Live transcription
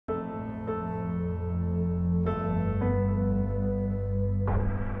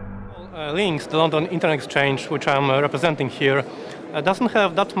Links, the London Internet Exchange, which I'm representing here, doesn't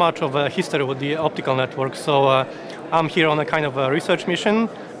have that much of a history with the optical network. So I'm here on a kind of a research mission,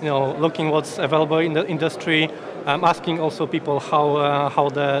 looking what's available in the industry. I'm asking also people how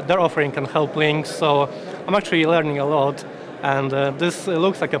their offering can help links. So I'm actually learning a lot. And this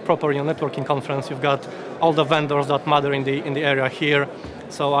looks like a proper networking conference. You've got all the vendors that matter in the area here.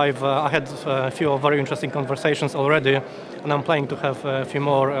 So I had a few very interesting conversations already, and I'm planning to have a few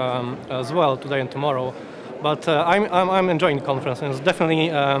more as well today and tomorrow. But I'm enjoying the conference, and it's definitely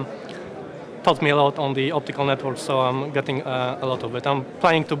taught me a lot on the optical network, so I'm getting a lot of it. I'm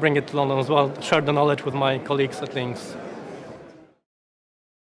planning to bring it to London as well, share the knowledge with my colleagues at Links.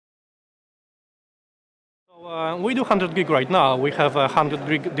 We do 100 gig right now. We have 100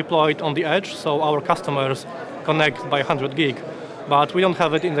 gig deployed on the edge, so our customers connect by 100 gig. But we don't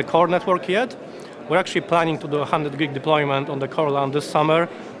have it in the core network yet. We're actually planning to do 100 gig deployment on the core LAN this summer,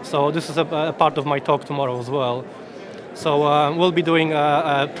 so this is a part of my talk tomorrow as well. So we'll be doing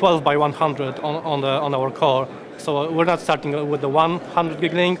 12 by 100 on our core. So we're not starting with the 100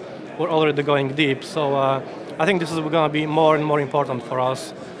 gig link, we're already going deep. So I think this is going to be more and more important for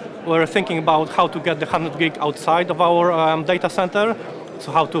us. We're thinking about how to get the 100 gig outside of our data center.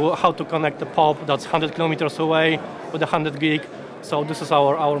 So how to connect the POP that's 100 kilometers away with the 100 gig. So this is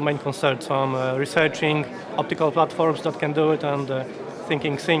our main concern. So I'm researching optical platforms that can do it and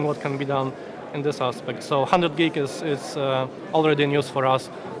seeing what can be done in this aspect. So 100 gig is already in use for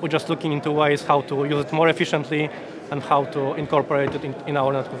us. We're just looking into ways how to use it more efficiently and how to incorporate it in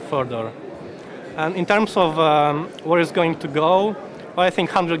our network further. And in terms of where it's going to go, well, I think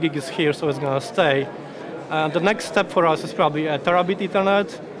 100 gig is here, so it's going to stay. The next step for us is probably a terabit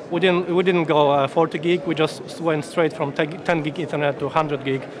Ethernet. We didn't go 40 gig, we just went straight from 10 gig Ethernet to 100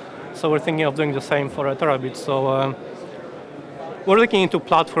 gig. So we're thinking of doing the same for a terabit. So we're looking into a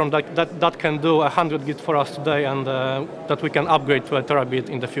platform that can do 100 gig for us today and that we can upgrade to a terabit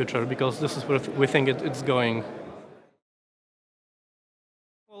in the future, because this is where we think it's going.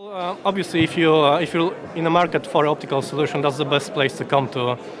 Well, obviously, if you're in the market for an optical solution, that's the best place to come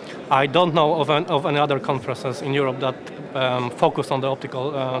to. I don't know of any other conferences in Europe that focus on the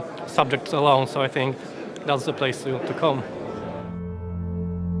optical subjects alone, so I think that's the place to come.